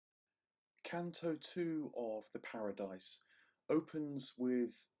Canto 2 of the Paradise opens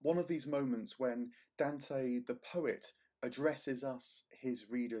with one of these moments when Dante, the poet, addresses us, his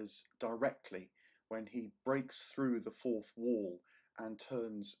readers, directly, when he breaks through the fourth wall and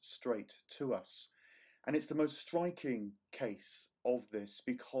turns straight to us. And it's the most striking case of this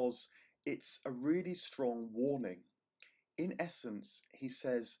because it's a really strong warning. In essence, he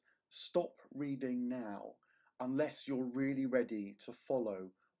says, stop reading now unless you're really ready to follow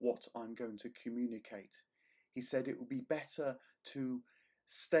what I'm going to communicate. He said it would be better to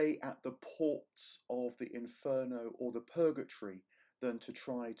stay at the ports of the inferno or the purgatory than to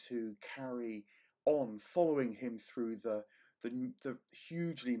try to carry on following him through the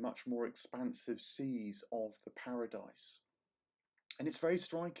hugely much more expansive seas of the paradise. And it's very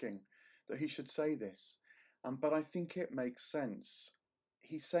striking that he should say this, but I think it makes sense.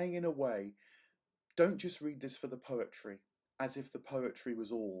 He's saying in a way, don't just read this for the poetry, as if the poetry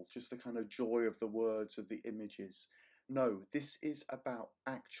was all, just the kind of joy of the words, of the images. No, this is about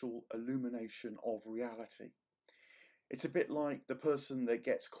actual illumination of reality. It's a bit like the person that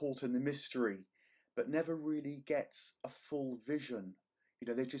gets caught in the mystery, but never really gets a full vision. You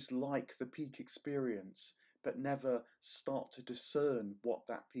know, they just like the peak experience, but never start to discern what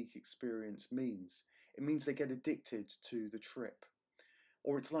that peak experience means. It means they get addicted to the trip.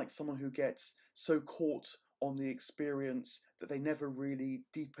 Or it's like someone who gets so caught on the experience that they never really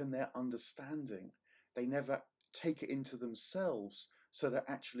deepen their understanding. They never take it into themselves, so they're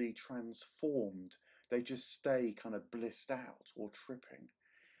actually transformed. They just stay kind of blissed out or tripping.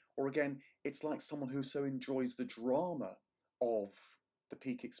 Or again, it's like someone who so enjoys the drama of the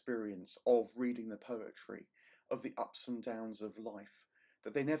peak experience, of reading the poetry, of the ups and downs of life,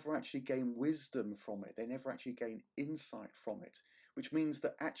 that they never actually gain wisdom from it. They never actually gain insight from it, which means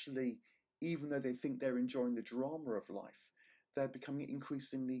that actually, even though they think they're enjoying the drama of life, they're becoming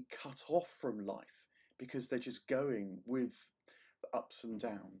increasingly cut off from life because they're just going with the ups and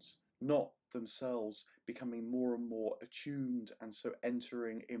downs, not themselves becoming more and more attuned and so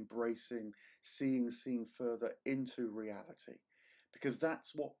entering, embracing, seeing further into reality. Because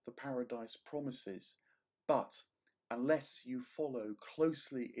that's what the paradise promises. But unless you follow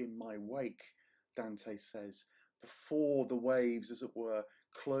closely in my wake, Dante says, before the waves, as it were,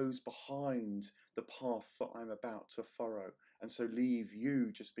 close behind the path that I'm about to furrow, and so leave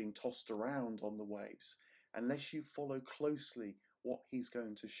you just being tossed around on the waves, unless you follow closely what he's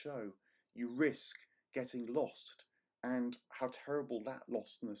going to show, you risk getting lost, and how terrible that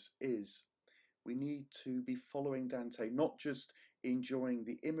lostness is. We need to be following Dante, not just enjoying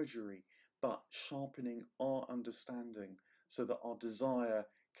the imagery, but sharpening our understanding so that our desire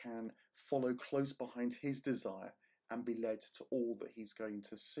can follow close behind his desire and be led to all that he's going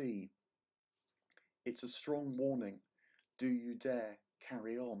to see. It's a strong warning. Do you dare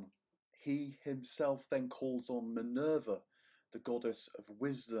carry on? He himself then calls on Minerva, the goddess of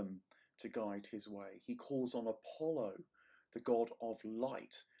wisdom, to guide his way. He calls on Apollo, the god of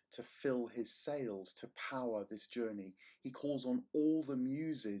light, to fill his sails, to power this journey. He calls on all the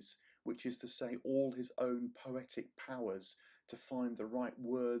muses, which is to say all his own poetic powers, to find the right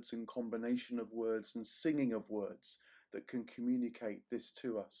words and combination of words and singing of words that can communicate this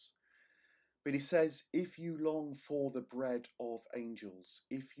to us. But he says, if you long for the bread of angels,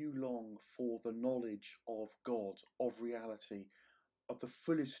 if you long for the knowledge of God, of reality, of the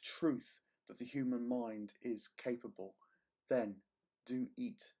fullest truth that the human mind is capable, then do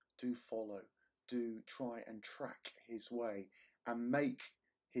eat, do follow, do try and track his way and make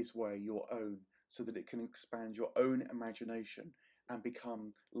his way your own so that it can expand your own imagination and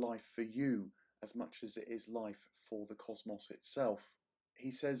become life for you as much as it is life for the cosmos itself.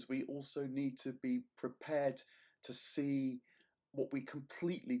 He says we also need to be prepared to see what we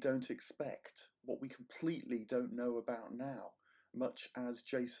completely don't expect, what we completely don't know about now, much as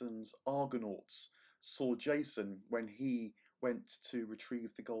Jason's Argonauts saw Jason when he went to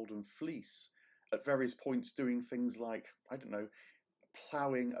retrieve the Golden Fleece, at various points doing things like, I don't know,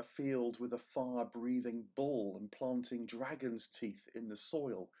 ploughing a field with a fire-breathing bull and planting dragon's teeth in the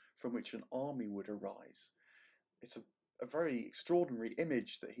soil from which an army would arise. It's a very extraordinary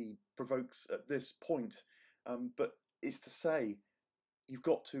image that he provokes at this point, but it's to say, you've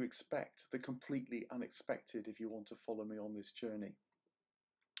got to expect the completely unexpected if you want to follow me on this journey.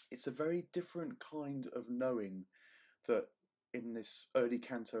 It's a very different kind of knowing that in this early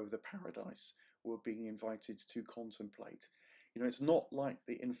canto of the Paradise we're being invited to contemplate. You know, it's not like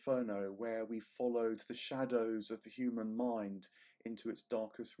the Inferno where we followed the shadows of the human mind into its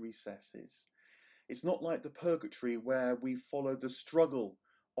darkest recesses. It's not like the Purgatory where we follow the struggle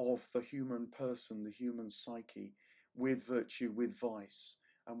of the human person, the human psyche, with virtue, with vice,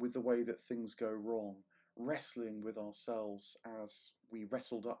 and with the way that things go wrong, wrestling with ourselves as we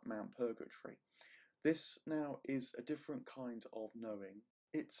wrestled up Mount Purgatory. This now is a different kind of knowing.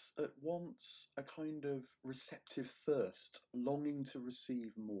 It's at once a kind of receptive thirst, longing to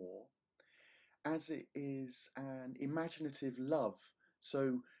receive more, as it is an imaginative love,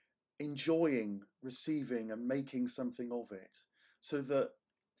 so enjoying receiving and making something of it. So that,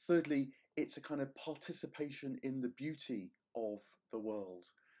 thirdly, it's a kind of participation in the beauty of the world,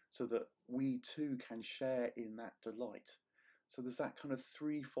 so that we too can share in that delight. So there's that kind of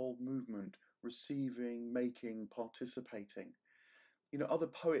threefold movement: receiving, making, participating. You know, other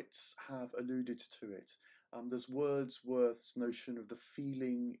poets have alluded to it. There's Wordsworth's notion of the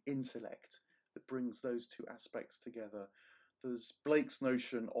feeling intellect that brings those two aspects together. There's Blake's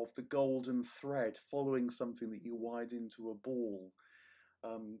notion of the golden thread following something that you wind into a ball.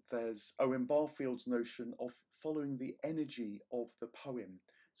 There's Owen Barfield's notion of following the energy of the poem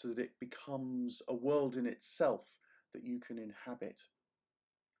so that it becomes a world in itself that you can inhabit.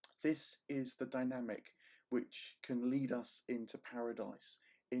 This is the dynamic which can lead us into paradise,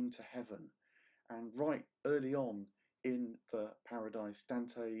 into heaven. And right early on in the paradise,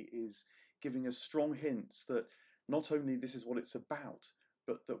 Dante is giving us strong hints that not only this is what it's about,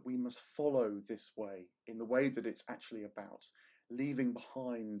 but that we must follow this way in the way that it's actually about, leaving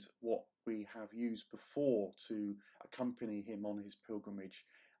behind what we have used before to accompany him on his pilgrimage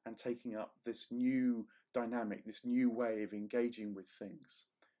and taking up this new dynamic, this new way of engaging with things.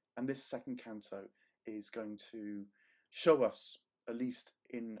 And this second canto is going to show us, at least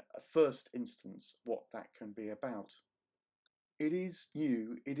in a first instance, what that can be about. It is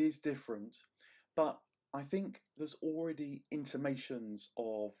new, it is different, but I think there's already intimations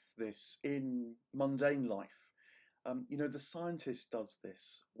of this in mundane life. You know, the scientist does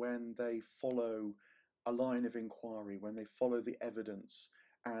this when they follow a line of inquiry, when they follow the evidence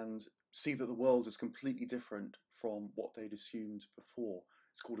and see that the world is completely different from what they'd assumed before.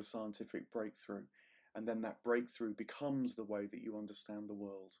 It's called a scientific breakthrough. And then that breakthrough becomes the way that you understand the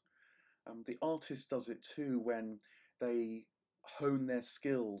world. The artist does it too when they hone their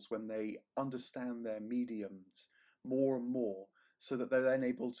skills, when they understand their mediums more and more, so that they're then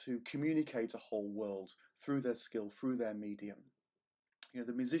able to communicate a whole world through their skill, through their medium. You know,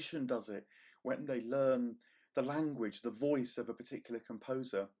 the musician does it when they learn the language, the voice of a particular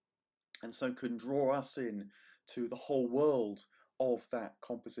composer, and so can draw us in to the whole world of that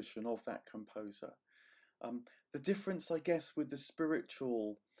composition, of that composer. The difference, I guess, with the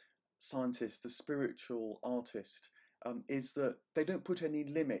spiritual scientist, the spiritual artist, is that they don't put any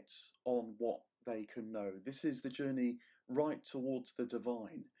limits on what they can know. This is the journey right towards the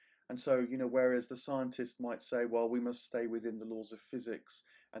divine. And so, you know, whereas the scientist might say, well, we must stay within the laws of physics,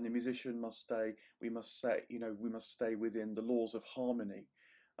 and the musician must stay, we must stay within the laws of harmony.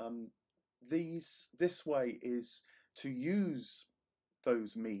 This way is to use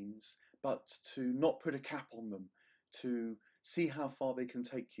those means, but to not put a cap on them, to see how far they can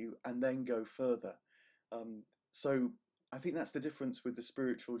take you and then go further. So I think that's the difference with the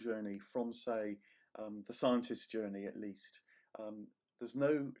spiritual journey from, say, the scientist's journey, at least. There's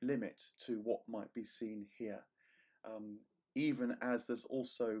no limit to what might be seen here, even as there's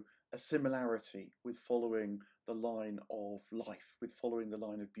also a similarity with following the line of life, with following the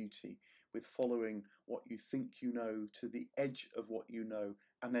line of beauty, with following what you think you know to the edge of what you know,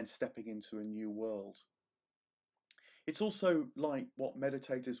 and then stepping into a new world. It's also like what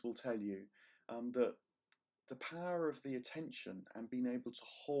meditators will tell you, that the power of the attention and being able to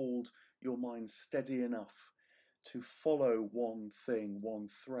hold your mind steady enough to follow one thing, one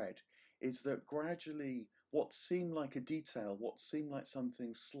thread, is that gradually what seemed like a detail, what seemed like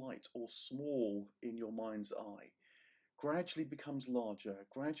something slight or small in your mind's eye, gradually becomes larger,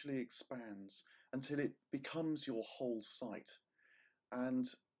 gradually expands until it becomes your whole sight. And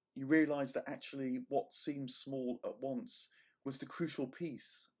you realize that actually what seems small at once was the crucial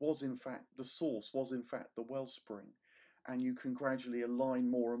piece, was in fact the source, was in fact the wellspring. And you can gradually align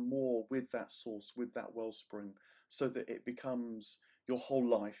more and more with that source, with that wellspring, so that it becomes your whole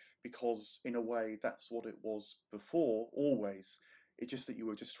life, because in a way that's what it was before, always. It's just that you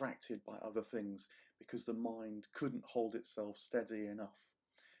were distracted by other things because the mind couldn't hold itself steady enough.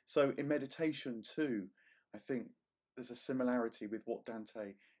 So in meditation too, I think there's a similarity with what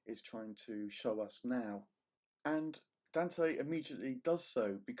Dante is trying to show us now. And Dante immediately does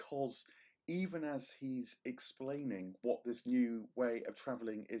so because even as he's explaining what this new way of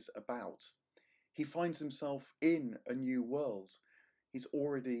travelling is about, he finds himself in a new world. He's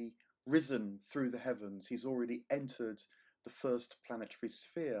already risen through the heavens. He's already entered the first planetary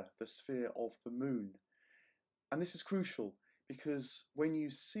sphere, the sphere of the moon. And this is crucial because when you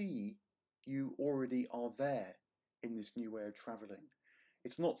see, you already are there in this new way of travelling.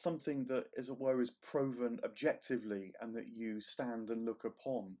 It's not something that, as it were, is proven objectively and that you stand and look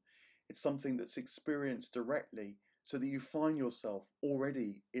upon. It's something that's experienced directly so that you find yourself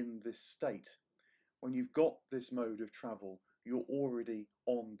already in this state. When you've got this mode of travel, you're already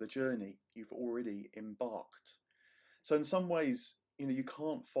on the journey. You've already embarked. So in some ways, you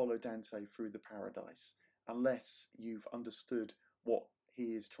can't follow Dante through the Paradise unless you've understood what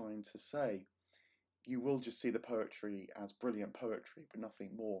he is trying to say. You will just see the poetry as brilliant poetry, but nothing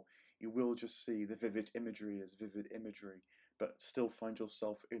more. You will just see the vivid imagery as vivid imagery, but still find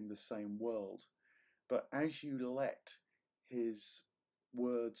yourself in the same world. But as you let his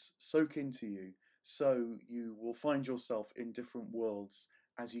words soak into you, so you will find yourself in different worlds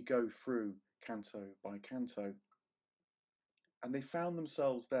as you go through canto by canto. And they found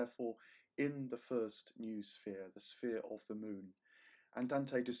themselves, therefore, in the first new sphere, the sphere of the moon. And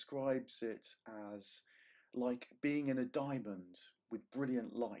Dante describes it as like being in a diamond with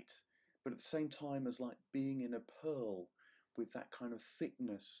brilliant light, but at the same time as like being in a pearl with that kind of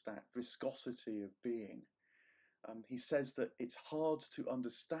thickness, that viscosity of being. He says that it's hard to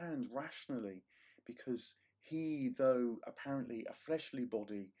understand rationally because he, though apparently a fleshly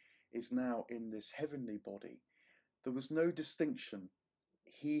body, is now in this heavenly body. There was no distinction.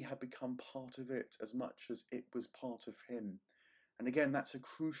 He had become part of it as much as it was part of him. And again, that's a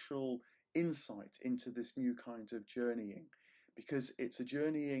crucial insight into this new kind of journeying, because it's a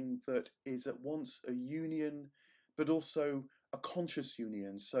journeying that is at once a union, but also a conscious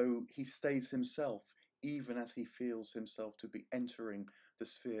union. So he stays himself, even as he feels himself to be entering the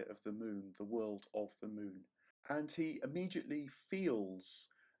sphere of the moon, the world of the moon. And he immediately feels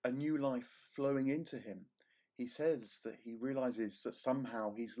a new life flowing into him. He says that he realizes that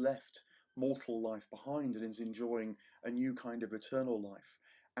somehow he's left mortal life behind and is enjoying a new kind of eternal life,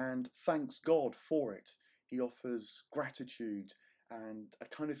 and thanks God for it. He offers gratitude and a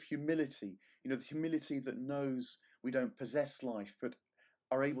kind of humility, the humility that knows we don't possess life but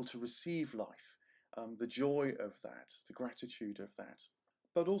are able to receive life, the joy of that, the gratitude of that.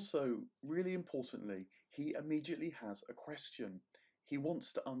 But also, really importantly, he immediately has a question. He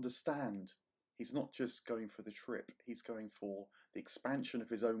wants to understand. He's not just going for the trip, he's going for the expansion of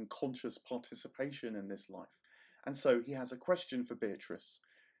his own conscious participation in this life. And so he has a question for Beatrice.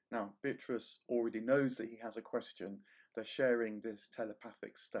 Now, Beatrice already knows that he has a question. They're sharing this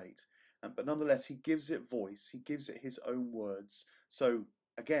telepathic state. But nonetheless, he gives it voice, he gives it his own words. So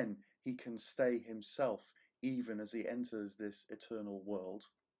again, he can stay himself even as he enters this eternal world.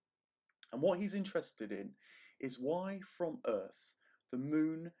 And what he's interested in is why from Earth the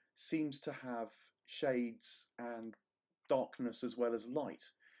moon seems to have shades and darkness as well as light.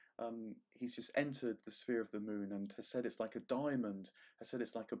 He's just entered the sphere of the moon and has said it's like a diamond, has said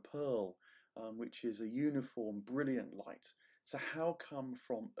it's like a pearl, which is a uniform, brilliant light. So how come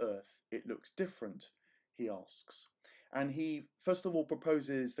from Earth it looks different, he asks. And he, first of all,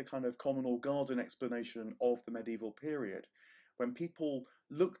 proposes the kind of common or garden explanation of the medieval period, when people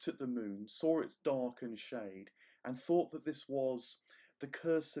looked at the moon, saw its dark and shade, and thought that this was the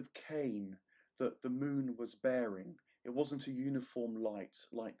curse of Cain that the moon was bearing. It wasn't a uniform light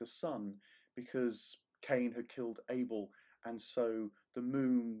like the sun, because Cain had killed Abel, and so the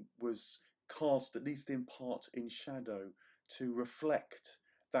moon was cast, at least in part, in shadow to reflect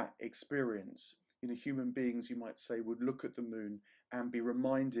that experience. Human beings, you might say, would look at the moon and be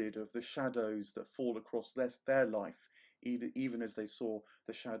reminded of the shadows that fall across their life, even as they saw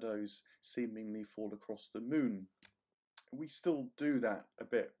the shadows seemingly fall across the moon. We still do that a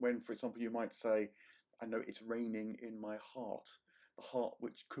bit when, for example, you might say, I know it's raining in my heart. The heart,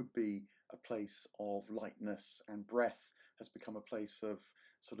 which could be a place of lightness and breath, has become a place of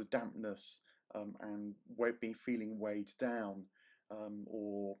sort of dampness, and feeling weighed down.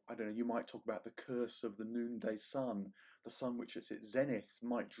 Or, I don't know, you might talk about the curse of the noonday sun. The sun, which at its zenith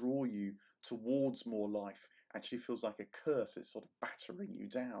might draw you towards more life, actually feels like a curse. It's sort of battering you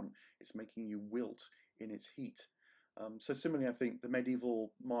down. It's making you wilt in its heat. So similarly, I think the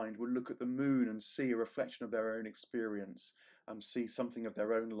medieval mind would look at the moon and see a reflection of their own experience, see something of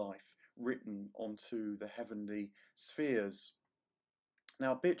their own life written onto the heavenly spheres.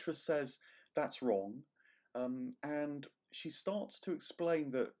 Now, Beatrice says that's wrong, and she starts to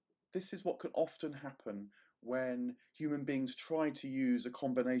explain that this is what can often happen when human beings try to use a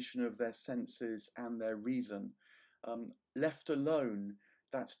combination of their senses and their reason. Left alone,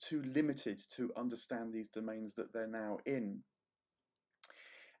 that's too limited to understand these domains that they're now in.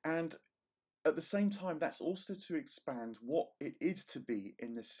 And at the same time, that's also to expand what it is to be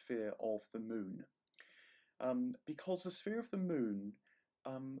in the sphere of the moon. because the sphere of the moon,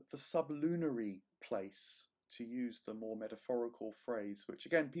 the sublunary place, to use the more metaphorical phrase, which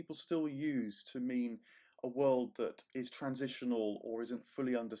again people still use to mean a world that is transitional or isn't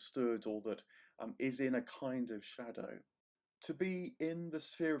fully understood or that is in a kind of shadow. To be in the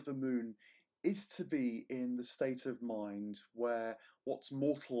sphere of the moon is to be in the state of mind where what's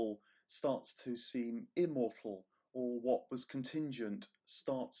mortal starts to seem immortal, or what was contingent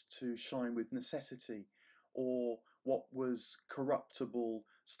starts to shine with necessity, or what was corruptible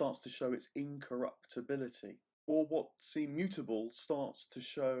starts to show its incorruptibility, or what seemed mutable starts to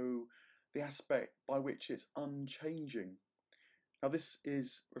show the aspect by which it's unchanging. Now, this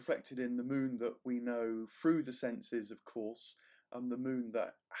is reflected in the moon that we know through the senses, of course, the moon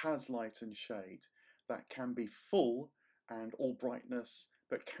that has light and shade, that can be full and all brightness,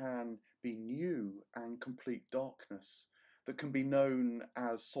 but can be new and complete darkness, that can be known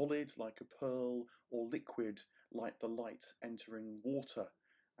as solid like a pearl or liquid like the light entering water,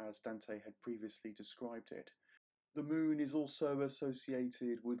 as Dante had previously described it. The moon is also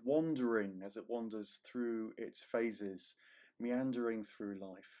associated with wandering as it wanders through its phases, meandering through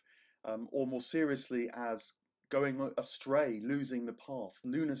life, or more seriously, as going astray, losing the path,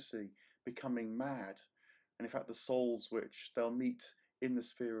 lunacy, becoming mad. And in fact, the souls which they'll meet in the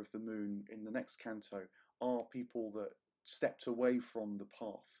sphere of the moon in the next canto are people that stepped away from the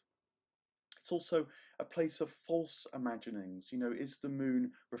path. It's also a place of false imaginings. You know, is the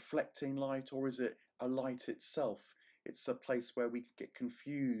moon reflecting light or is it a light itself? It's a place where we get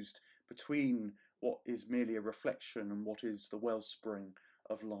confused between what is merely a reflection and what is the wellspring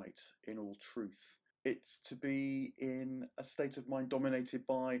of light in all truth. It's to be in a state of mind dominated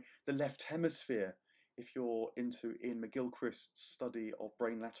by the left hemisphere. If you're into Ian McGilchrist's study of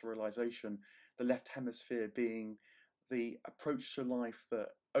brain lateralization, the left hemisphere being the approach to life that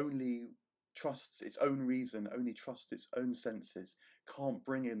only trusts its own reason, only trusts its own senses, can't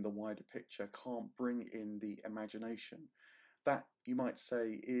bring in the wider picture, can't bring in the imagination. That, you might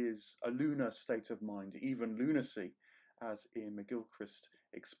say, is a lunar state of mind, even lunacy, as Ian McGilchrist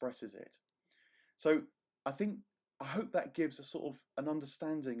expresses it. So I hope that gives a sort of an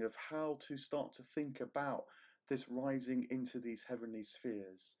understanding of how to start to think about this rising into these heavenly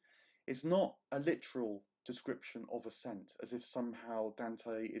spheres. It's not a literal description of ascent, as if somehow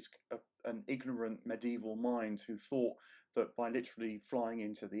Dante is an ignorant medieval mind who thought that by literally flying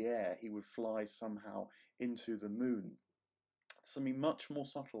into the air, he would fly somehow into the moon. Something much more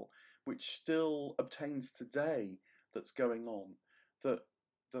subtle, which still obtains today, that's going on, that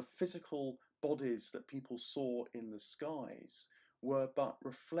the physical bodies that people saw in the skies were but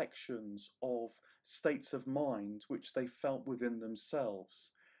reflections of states of mind which they felt within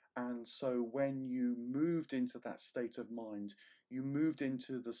themselves. And so when you moved into that state of mind, you moved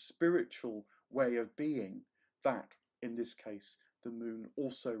into the spiritual way of being that, in this case, the moon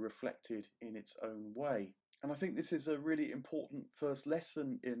also reflected in its own way. And I think this is a really important first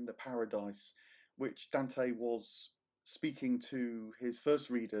lesson in the Paradise, which Dante was speaking to his first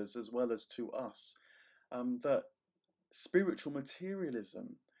readers as well as to us, that spiritual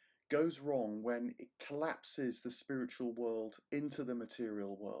materialism goes wrong when it collapses the spiritual world into the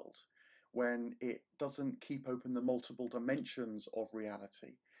material world, when it doesn't keep open the multiple dimensions of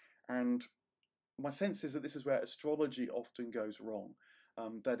reality. And my sense is that this is where astrology often goes wrong,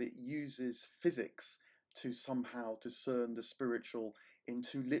 that it uses physics to somehow discern the spiritual in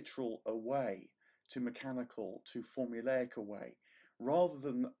too literal a way, too mechanical, too formulaic a way, rather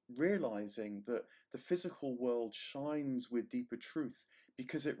than realizing that the physical world shines with deeper truth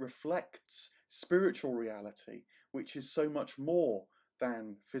because it reflects spiritual reality, which is so much more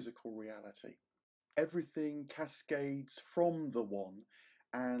than physical reality. Everything cascades from the one,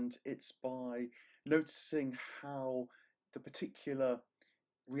 and it's by noticing how the particular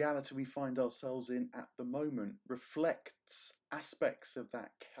reality we find ourselves in at the moment reflects aspects of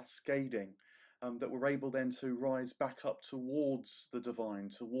that cascading, that we're able then to rise back up towards the divine,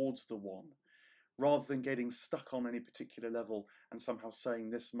 towards the one, rather than getting stuck on any particular level and somehow saying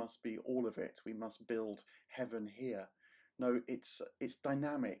this must be all of it, we must build heaven here. No, it's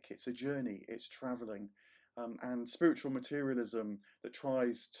dynamic, it's a journey, it's traveling. And spiritual materialism that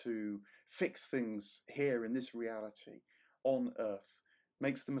tries to fix things here in this reality on earth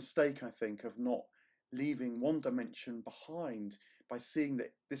makes the mistake, I think, of not leaving one dimension behind by seeing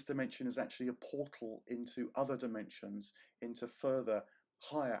that this dimension is actually a portal into other dimensions, into further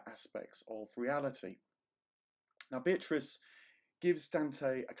higher aspects of reality. Now, Beatrice gives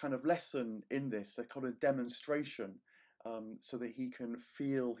Dante a kind of lesson in this, a kind of demonstration, so that he can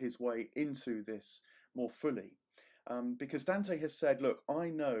feel his way into this more fully. Because Dante has said, look, I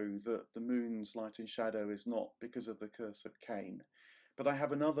know that the moon's light and shadow is not because of the curse of Cain, but I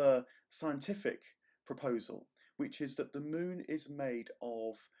have another scientific proposal, which is that the moon is made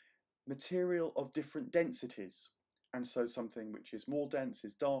of material of different densities. And so something which is more dense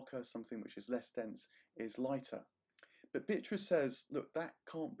is darker, something which is less dense is lighter. But Beatrice says, look, that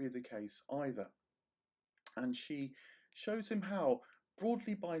can't be the case either. And she shows him how,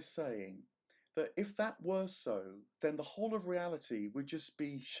 broadly by saying that if that were so, then the whole of reality would just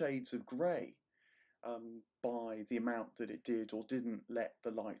be shades of grey, by the amount that it did or didn't let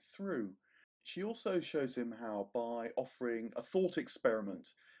the light through. She also shows him how by offering a thought experiment,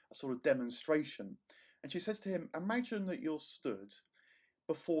 a sort of demonstration. And she says to him, imagine that you're stood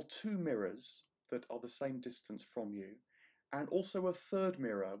before two mirrors that are the same distance from you, and also a third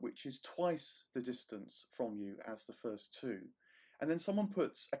mirror which is twice the distance from you as the first two. And then someone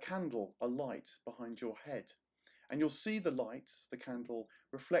puts a candle, a light, behind your head. And you'll see the light, the candle,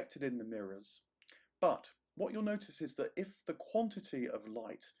 reflected in the mirrors. But what you'll notice is that if the quantity of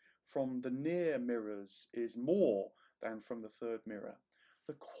light from the near mirrors is more than from the third mirror,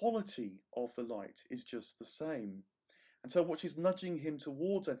 the quality of the light is just the same. And so what she's nudging him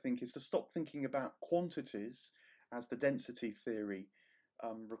towards, I think, is to stop thinking about quantities as the density theory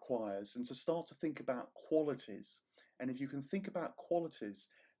requires, and to start to think about qualities. And if you can think about qualities,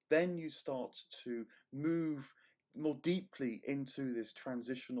 then you start to move more deeply into this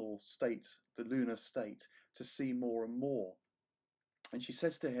transitional state, the lunar state, to see more and more. And she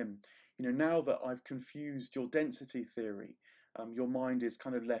says to him, now that I've confused your density theory, your mind is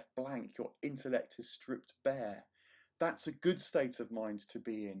kind of left blank, your intellect is stripped bare. That's a good state of mind to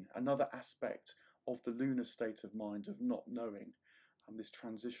be in, another aspect of the lunar state of mind of not knowing, this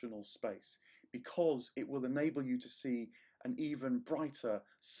transitional space, because it will enable you to see an even brighter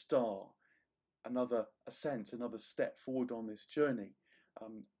star, another ascent, another step forward on this journey.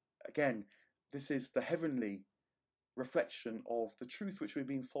 Again, this is the heavenly reflection of the truth which we've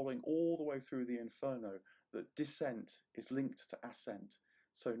been following all the way through the Inferno, that descent is linked to ascent.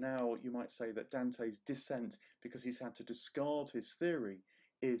 So now you might say that Dante's descent, because he's had to discard his theory,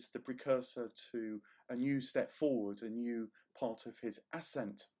 is the precursor to a new step forward, a new part of his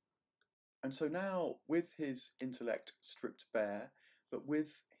ascent. And so now, with his intellect stripped bare, but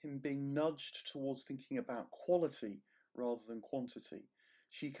with him being nudged towards thinking about quality rather than quantity,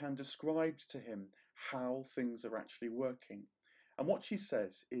 she can describe to him how things are actually working. And what she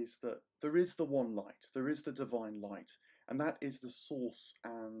says is that there is the one light, there is the divine light, and that is the source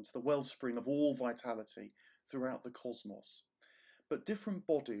and the wellspring of all vitality throughout the cosmos. But different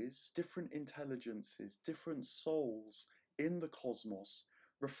bodies, different intelligences, different souls in the cosmos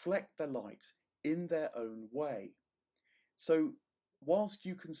reflect the light in their own way. So whilst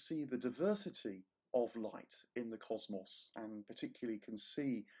you can see the diversity of light in the cosmos, and particularly can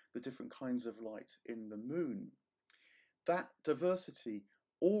see the different kinds of light in the moon, that diversity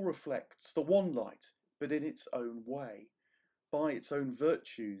all reflects the one light, but in its own way, by its own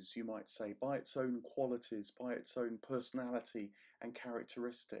virtues, you might say, by its own qualities, by its own personality and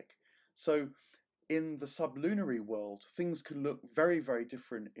characteristic. So in the sublunary world, things can look very, very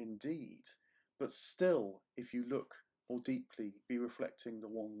different indeed, but still, if you look more deeply, be reflecting the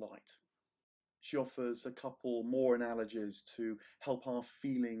one light. She offers a couple more analogies to help our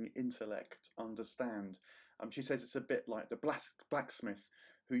feeling intellect understand. She says it's a bit like the blacksmith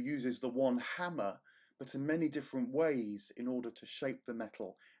who uses the one hammer, but in many different ways in order to shape the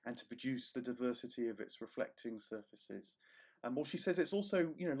metal and to produce the diversity of its reflecting surfaces. Well, she says it's also,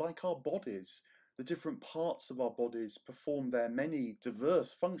 like our bodies, the different parts of our bodies perform their many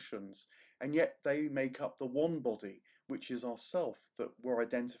diverse functions, and yet they make up the one body, which is ourself, that we're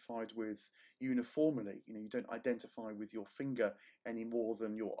identified with uniformly. You don't identify with your finger any more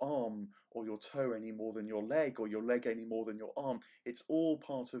than your arm, or your toe any more than your leg, or your leg any more than your arm. It's all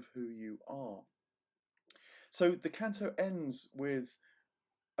part of who you are. So the canto ends with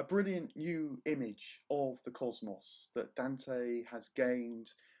a brilliant new image of the cosmos that Dante has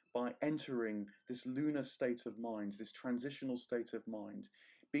gained by entering this lunar state of mind, this transitional state of mind,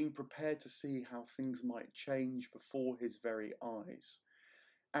 being prepared to see how things might change before his very eyes.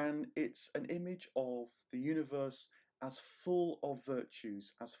 And it's an image of the universe as full of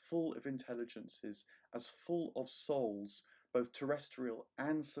virtues, as full of intelligences, as full of souls, both terrestrial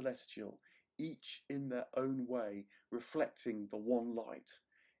and celestial, each in their own way, reflecting the one light.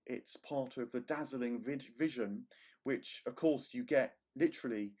 It's part of the dazzling vision, which, of course, you get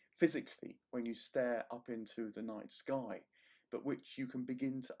literally, physically, when you stare up into the night sky, but which you can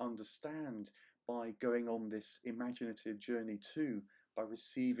begin to understand by going on this imaginative journey too, by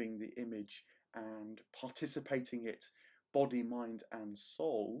receiving the image and participating it, body, mind, and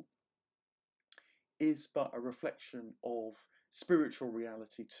soul, is but a reflection of spiritual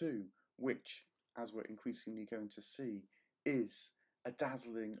reality too, which, as we're increasingly going to see, is a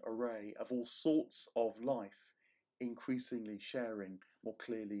dazzling array of all sorts of life, increasingly sharing more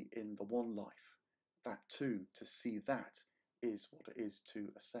clearly in the one life. That too, to see that, is what it is to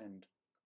ascend.